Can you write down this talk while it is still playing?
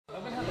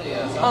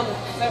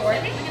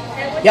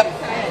Yep,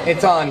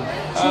 it's on.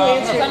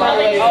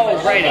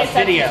 Oh, right, a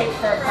video.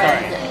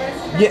 Sorry.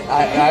 Yeah,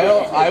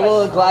 I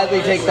will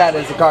gladly take that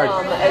as a card.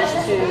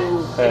 As to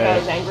if I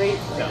was angry,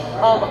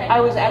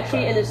 I was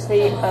actually in a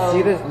state of.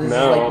 See, this is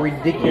like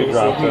ridiculous. You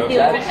dropped it.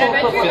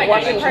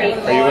 Watching Are you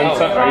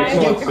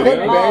still You in could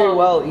studio? very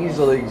well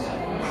easily.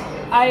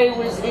 I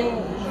was in.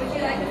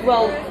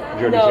 Well,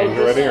 Did you no, already change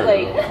already, or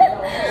like,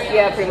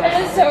 yeah, pretty much.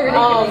 That's so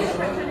ridiculous.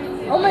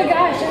 Oh my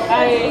gosh,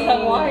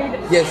 I wide.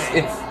 Yes,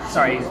 it's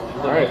Sorry.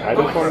 Alright, I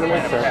just wanted to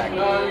make sure.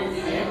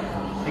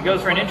 He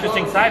goes for an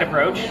interesting side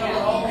approach. He sticks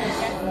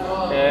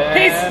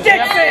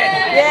it!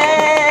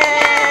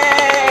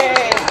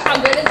 Yay! How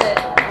good is it?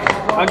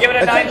 I'll give it a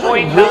it's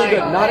actually 9.9. really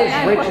good. Not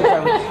as rich as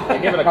I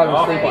give it a I was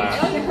golf thinking.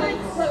 class.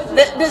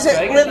 Does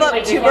it live up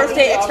to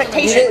birthday It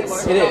expectations?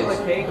 is. It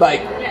is.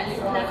 Like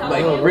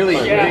really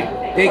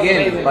dig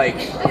in. Like,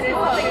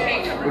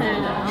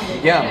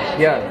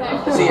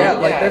 yeah. See, yeah,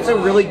 like that's a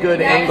really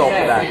good angle for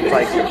that. It's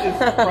like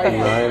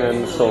 9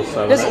 and still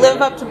 7. Does it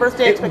live up to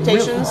birthday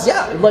expectations?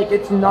 yeah, like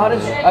it's not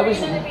as I was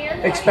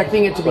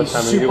expecting it to be What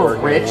time are you super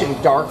working? rich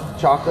and dark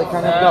chocolate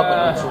kind of stuff,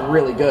 but it's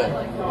really good.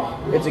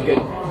 It's a good.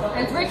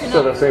 It's rich enough.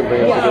 So the same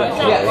thing.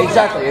 Yeah,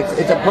 exactly.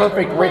 It's a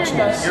perfect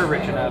richness. You're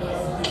rich enough.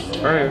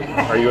 Alright.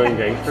 Are you in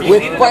gangster?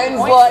 With friends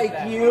like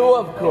you,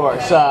 of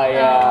course I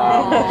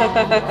am.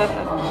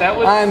 That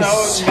was I'm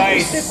so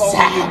nice if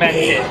only you meant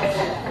it.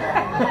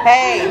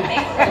 Hey,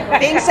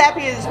 being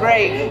sappy is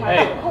great.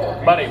 Hey,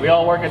 buddy, we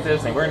all work at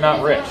Disney. We're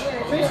not rich.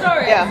 True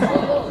story. Yeah.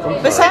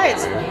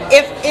 Besides,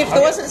 if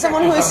there wasn't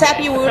someone who was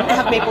sappy, we wouldn't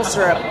have maple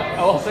syrup.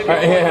 I will think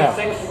Yeah.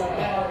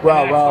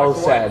 Well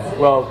said.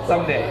 Well,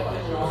 someday.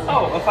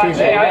 Oh, a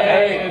 5K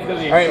iMac is going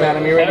to be all right,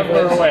 madam, you ready for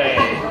this? away.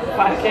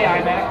 5K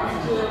iMac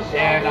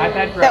and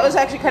iPad Pro. That was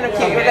actually kind of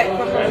cute.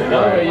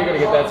 No, you're going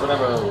to get that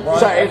whenever.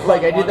 Sorry, it's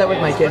like I did that with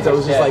my kids. I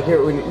was just like,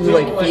 here, when you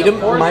like feed them,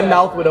 my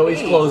mouth would always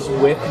close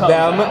with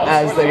them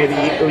as they would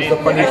eat. It was the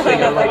funniest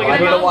thing. I'm like, I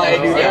don't know why I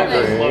do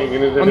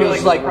that. I'm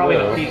just like, probably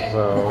the feet.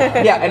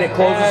 yeah, and it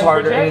closes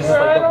harder, and it's just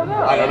like,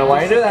 I don't know why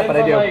I do that, but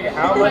I do.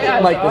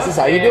 I'm like, this is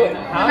how you do it.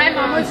 My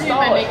mom was doing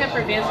my makeup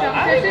for dance I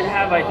competition.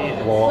 have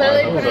ideas. Well, I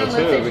Literally know put it on so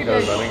too lipstick,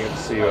 because she I didn't get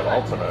to see you at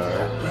Alta.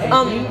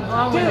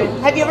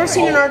 Have you ever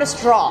seen an artist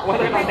draw?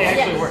 Whether or not they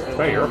actually work. It's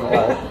not your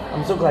fault.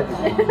 I'm so glad you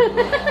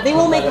did. They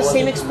will make the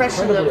same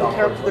expression of the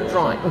character they're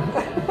drawing.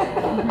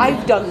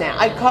 I've done that.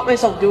 I've caught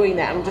myself doing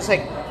that. I'm just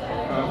like,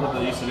 That's what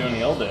they used to do in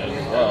the old days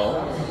as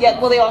well. yeah.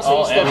 Well, they also All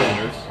used to.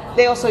 animators.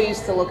 They also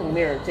used to look in the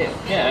mirror too.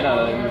 Yeah, I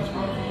know.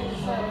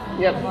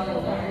 Yep.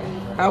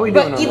 How are we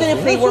doing? But on even this?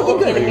 if they weren't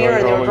looking in the mirror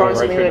and they were drawing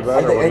something like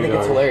I think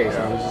it's hilarious. I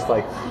was just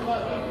like,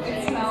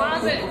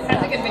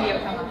 That's a good video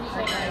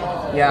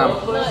coming.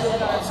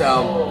 yeah.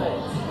 So.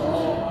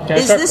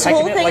 Is this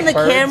whole thing the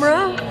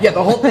camera? Yeah,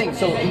 the whole thing.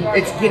 So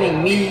it's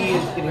getting me,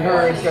 it's getting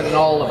her, it's getting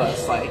all of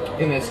us, like,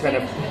 in this kind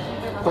of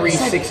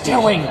 360.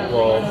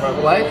 Well,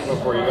 probably What?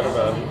 before you go to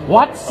bed.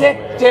 What's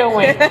it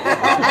doing?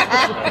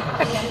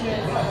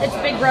 It's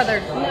Big Brother.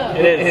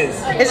 It is.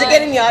 Is it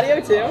getting the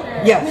audio too?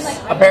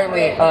 Yes.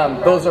 Apparently,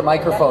 those are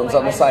microphones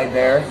on the side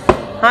there.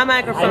 Hi, I knew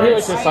it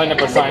microphones. just signed up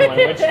for sign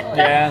language.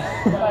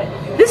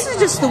 Yeah. This is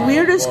just the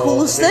weirdest,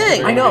 coolest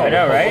thing. I know. I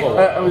know, right?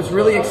 I was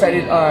really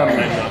excited.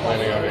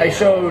 I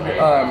showed.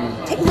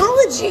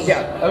 Technology.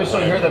 Yeah, I was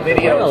showing her the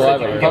video. I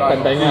love it. Put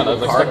that thing out. I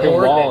was expecting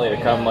Wally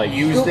to come like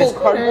use Google this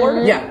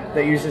Cardboard? Yeah,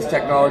 that uses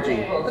technology.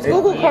 It's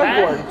Google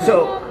Cardboard.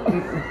 So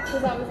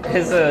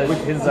His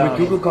with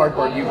Google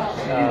Cardboard, you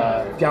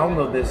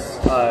download this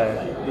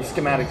the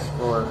schematics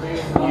for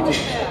you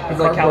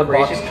to like cardboard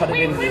box, calibration. cut it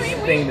into this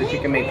thing that you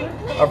can make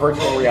a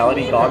virtual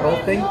reality goggle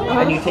thing,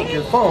 and you take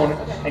your phone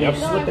and you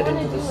slip it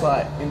into the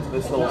slot, into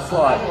this little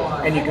slot,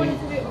 and you can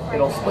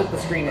it'll split the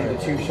screen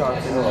into two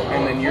shots,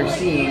 and then you're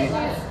seeing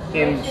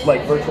in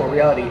like virtual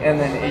reality, and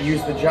then it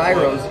use the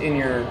gyros in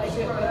your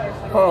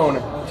phone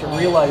to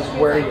realize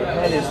where your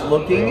head is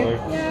looking,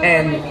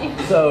 and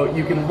so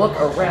you can look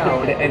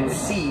around and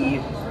see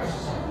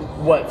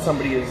what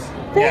somebody is.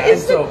 That And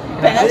is the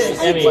best this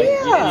is like-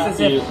 idea. this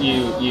is if-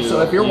 you.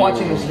 so if you're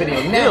watching this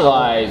video now,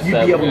 realize you'd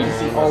that be able we to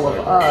see all of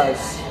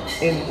us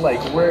in like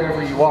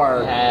wherever you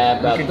are. Have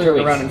about You can 3 turn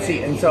weeks. around and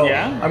see. And so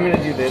Yeah. I'm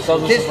gonna do this.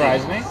 Doesn't Disney,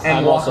 surprise me. And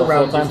I'm walk also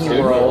around full-time Disney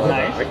student. World.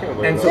 Nice.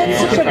 And so That's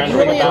people such a can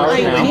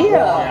brilliant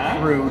idea.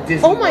 through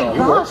Disney Oh my World.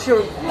 gosh,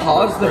 you're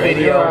Pause the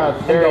video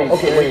and go,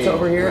 okay, wait, it's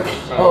over here.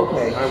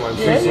 Okay, I'm on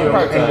resume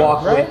and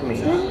walk with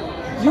me.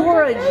 you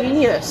are a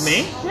genius.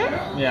 Me?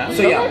 Yeah.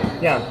 So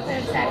yeah.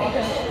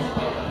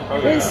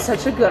 That is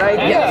such a good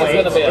idea. Yeah,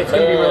 It's gonna be a it's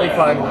gonna be really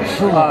fun.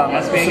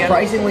 being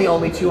Surprisingly,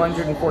 only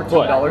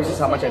 $214 is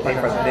how much I paid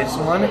for this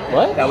one.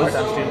 What? That was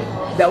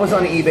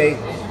on eBay.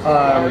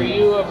 Are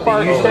you a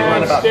They usually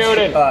run part-time about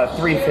student?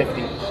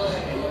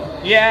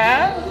 $350.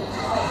 Yeah.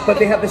 But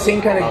they have the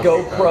same kind of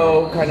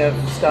GoPro kind of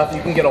stuff.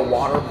 You can get a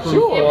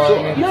waterproof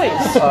one.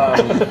 Nice.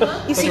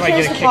 You see, do I get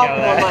here's a the kick out of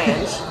problem on that? my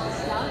end.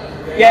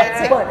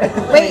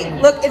 Yeah. Wait,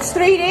 look, it's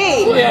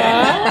 3D.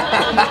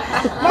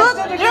 Yeah. Look,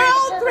 they're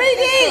all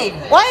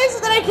 3D. Why is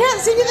it that I can't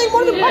see anything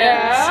more than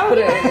buttons? But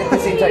at the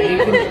same time,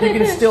 you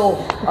can still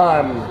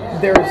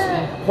there's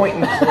point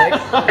and click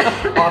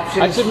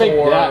options. I should make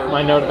for that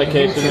my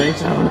notification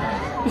ringtone.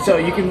 So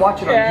you can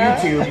watch it on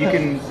YouTube. You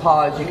can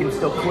pause. You can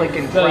still click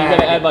and So you drag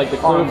gotta add, like, the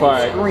clue on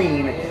part. the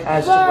screen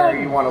as to where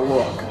you want to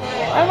look.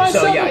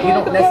 So yeah, you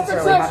don't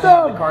necessarily have to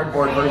have the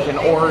cardboard version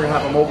or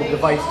have a mobile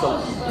device to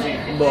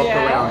look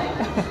around.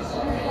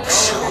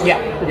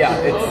 Yeah,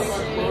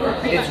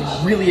 it's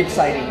really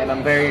exciting, and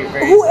I'm very.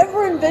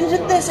 Whoever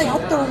invented this, I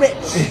hope they're rich.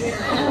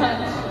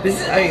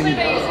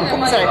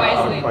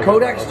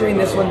 Kodak's doing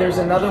this one. There's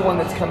another one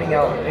that's coming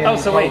out. Oh,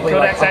 so wait,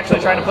 Kodak's actually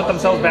trying to put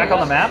themselves back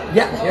on the map?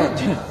 Yeah.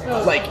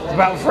 Like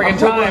about friggin'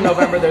 October, time.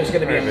 November, there's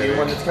going to be a new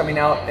one that's coming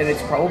out, and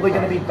it's probably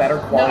going to be better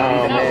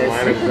quality than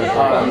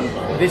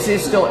this. This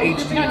is still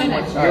HD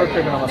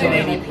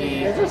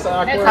 1080p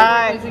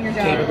Hi.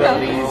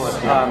 capabilities.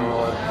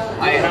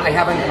 I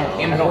haven't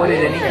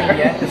imported anything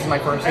yet. This is my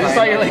first time. I just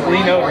saw you like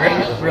lean over.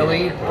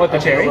 Really? What, the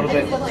cherry? A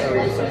little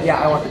bit. Yeah,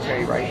 I want the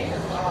cherry right.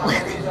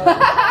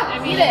 I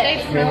mean,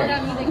 they throw it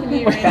on me, they can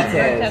be right.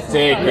 That's it.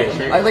 Take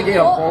picture. I like a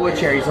bowl of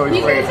cherries always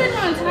He great. puts it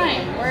on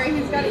time, where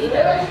he's got to eat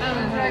it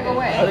right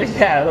away.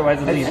 Yeah, otherwise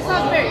it's It's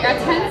not fair. You got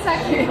 10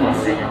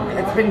 seconds.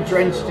 It's been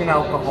drenched in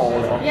alcohol.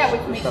 Yeah,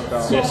 which makes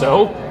it Yeah,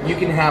 so? You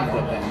can have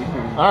it then.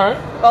 Alright.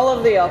 All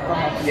of the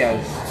alcohol.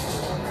 Yes.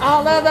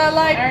 All of the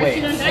light.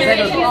 Wait. Katie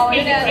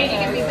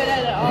can be good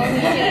at it all.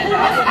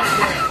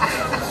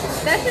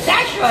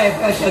 That's why I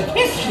felt so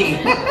tipsy.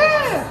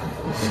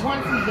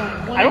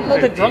 I don't know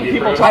that drunk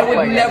people I talk would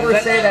like never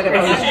that. say that if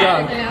I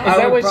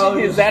was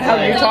drunk. Is that how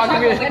you talk to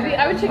me?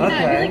 I would check that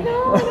and be like,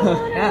 no, I don't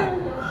want Yeah.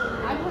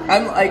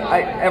 I'm like,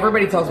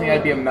 everybody tells me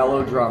I'd be a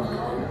mellow drunk.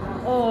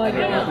 Oh, I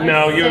don't know.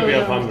 No, you would be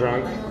a fun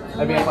drunk.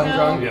 I'd be a fun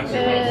drunk. Yes, you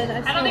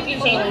would. I don't think you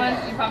change one.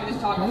 You probably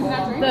just talk. The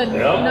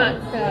Yeah.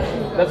 nuts.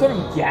 That's what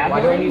I'm Why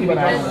do I gathering, need to be but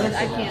drunk?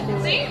 I can't do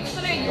it. See? So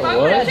then you What?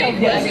 probably change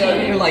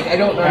Yeah, you're like, I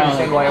don't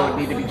understand why I would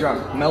need to be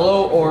drunk.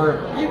 Mellow or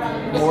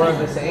more of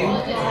the same?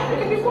 It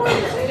could be more of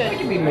the same. It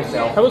could be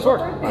myself. How was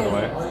work? By the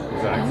way,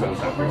 Zach says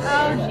that. Oh,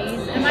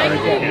 jeez. Am I going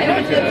to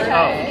get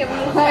one of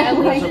those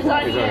violations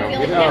on you? I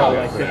feel like Oh,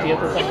 like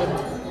 50th or something?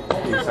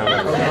 You sound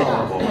like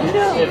horrible.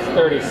 It's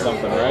 30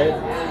 something, right?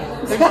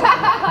 I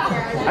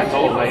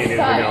told him that he needed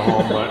to go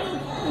home, but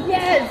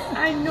yes,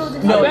 I know the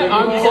No,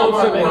 I'm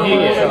closer than he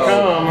is.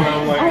 come, and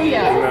I'm like,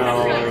 yeah.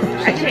 no.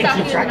 I can't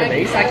keep track of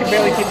these. I can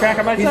barely keep track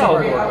of He's a myself.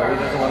 hard worker. He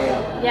doesn't want to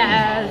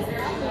Yes.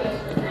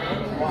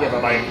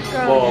 Like,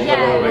 well,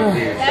 literally,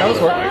 he's That was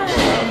work.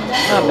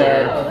 Not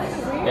bad.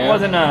 Yeah.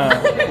 Wasn't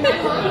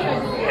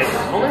It's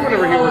only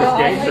whenever he works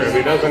gangster. If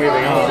he does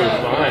anything else, he's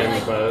fine.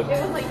 But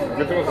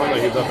good thing with him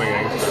that he's up a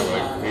gangster.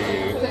 Like he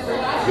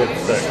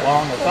gets sick.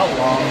 long. It felt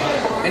long.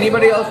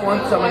 Anybody else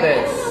want some of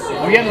this?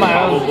 I'm getting my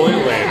own, Probably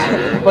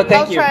later. but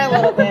thank I'll you. try a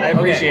little bit. I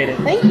appreciate it.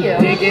 Thank you.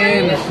 Dig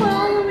in.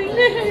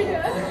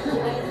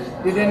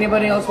 Did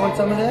anybody else want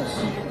some of this?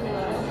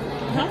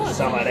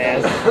 Some of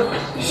this.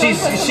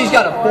 She's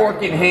got a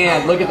fork in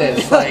hand. Look at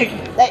this. Like,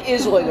 That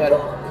is really good.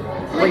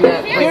 bring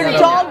that. Your up.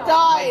 dog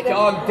died.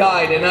 Dog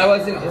died, and I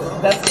wasn't.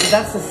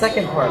 That's the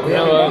second part. We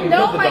haven't No,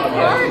 killed the my dog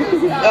card yet.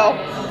 is up.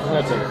 Oh,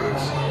 That's it.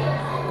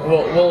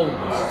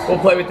 We'll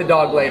play with the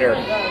dog later.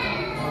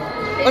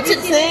 what's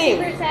its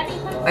name?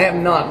 I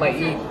am not.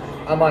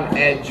 I'm on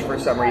edge for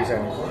some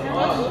reason.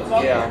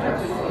 Yeah.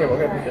 Okay, we're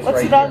gonna put this What's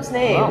right the dog's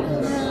name?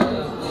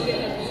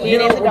 You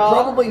know, name the dog?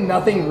 probably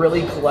nothing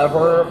really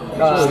clever.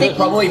 Sneaky?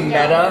 Probably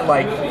meta,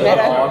 like the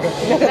dog.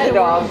 The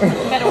dog.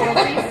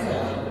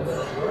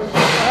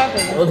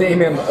 We'll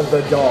name him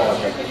the dog.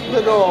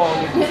 The dog.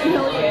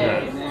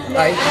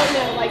 I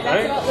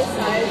That's about the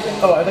size.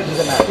 Oh, I thought you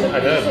said that. I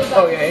did.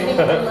 Oh yeah. You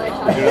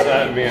know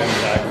that me and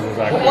Zach is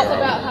exactly What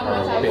about how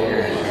much I would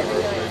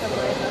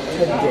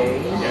Today.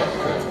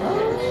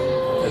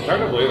 Yeah. It's hard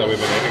to believe that we've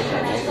been dating for a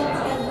month.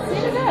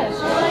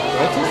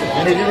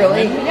 Did you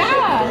really?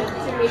 Yeah.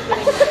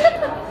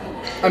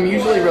 I'm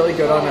usually really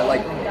good on it,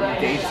 like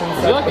dates and you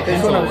stuff. like But a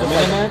this one, I was just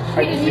like, man? I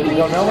really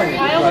don't know anything.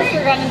 I almost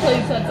forgot until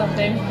you said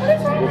something.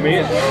 Well, me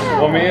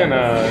and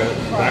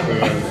Zach we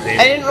went dating.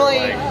 I didn't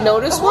really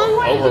notice one,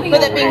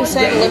 but that being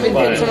said, lemon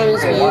can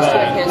sometimes be used to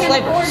enhance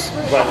flavors.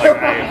 But like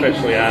I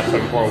officially asked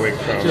him 4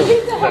 weeks from today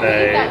to get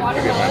my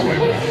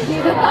boyfriend.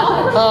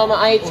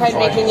 I tried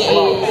making a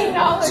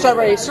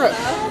strawberry syrup.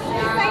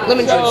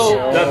 Lemon juice.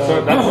 That's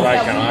what I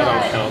count. I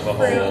don't count the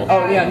whole.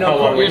 Oh yeah, no. how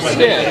long we've been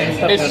dating.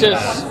 Yeah, it's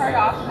just.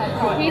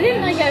 He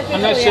didn't like officially.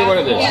 I'm not sure what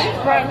it is. He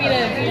just brought me to.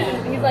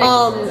 He's like.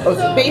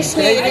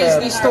 Basically it is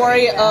the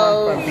story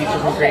of, Beaches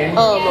and cream.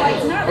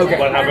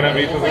 What happened at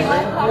Beaches and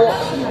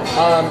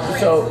Cream?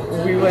 So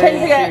we went trying to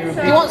figure out, to.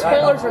 do you want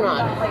spoilers or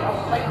not?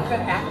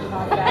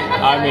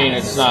 I mean,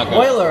 it's not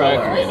going Spoiler to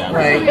alert, me now.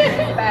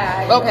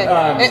 right? Okay.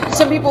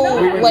 Some people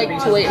We went like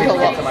beaches to wait and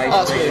until cream, some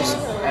ice cream, Oscars.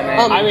 and then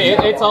Um, I mean,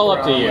 it's all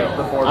up to you.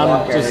 the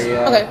boardwalk I'm just.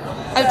 area. Okay.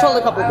 I've told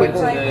a couple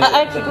people.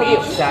 I actually told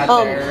you. Sat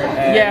there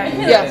and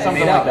Yeah.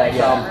 Something like that,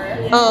 yeah.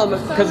 Um,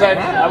 Because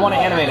I want to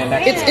animate it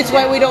next. it's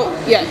why we don't.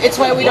 Yeah, it's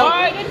why we don't.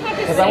 I didn't have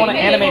to because I want to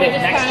animate it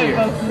next year.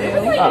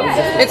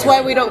 It's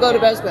why we don't go to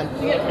Besman.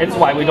 It's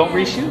why we don't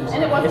reshoot.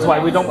 It's why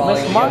we don't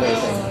miss marks.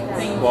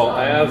 Well,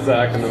 I asked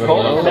Zach in the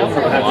middle of the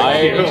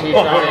Why did you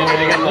try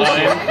animating it this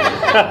year?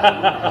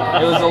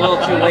 It was a little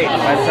too late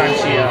by the time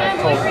she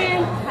told me.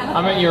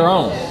 I meant your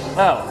own.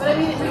 Oh,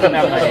 didn't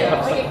have an idea.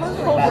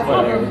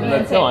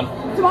 Let's go on.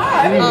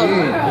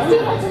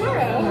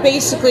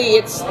 Basically,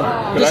 it's Did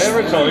I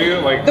ever tell you,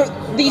 like,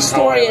 the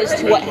story as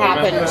to what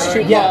happens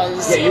to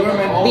Buzz, you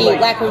remember the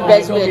lack of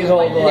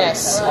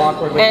Besman-ness,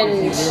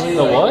 and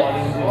The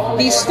what?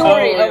 the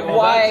story wait, of well,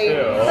 why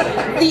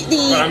that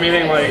the I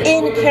mean, like,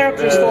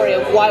 in-character story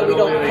of why we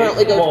don't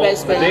currently go to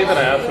Besman, David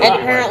asked me, and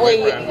my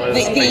apparently friend was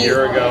a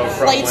year ago the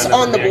from flights London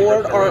on the to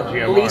board Vancouver aren't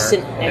GMR,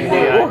 recent and and he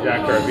new.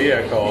 hijacked our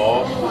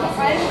vehicle,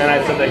 and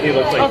I said that he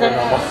looked like Okay.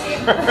 Bruno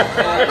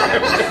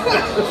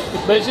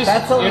But it's just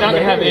you're not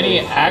gonna have any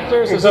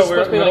actors. Is this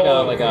supposed to be like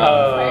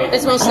a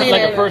It's mostly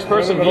like a an-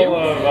 first-person middle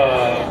view?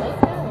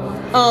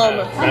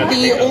 of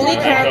the only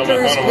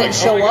characters that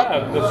show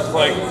up,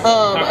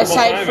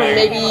 aside from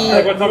maybe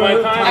like, what's on my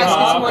time?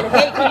 asking someone,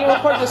 hey, can you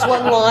record this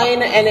one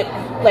line? And it,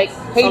 like,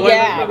 hey,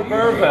 Dad,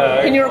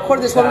 can you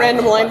record this one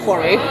random line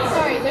for me?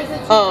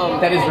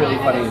 That is really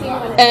funny.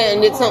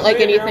 And it's not like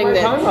anything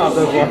that...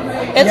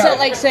 It's not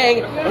like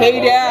saying, hey,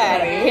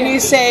 Dad, can you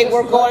say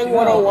we're going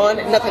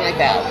 101? Nothing like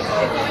that.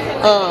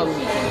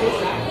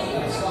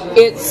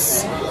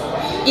 It's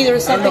either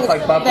something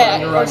like Bob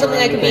that, Underrun or something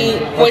or that can be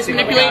anything. voice Let's see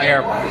what we got manipulated.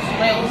 here.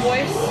 My own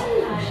voice.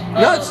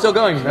 No, it's still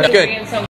going. That's good.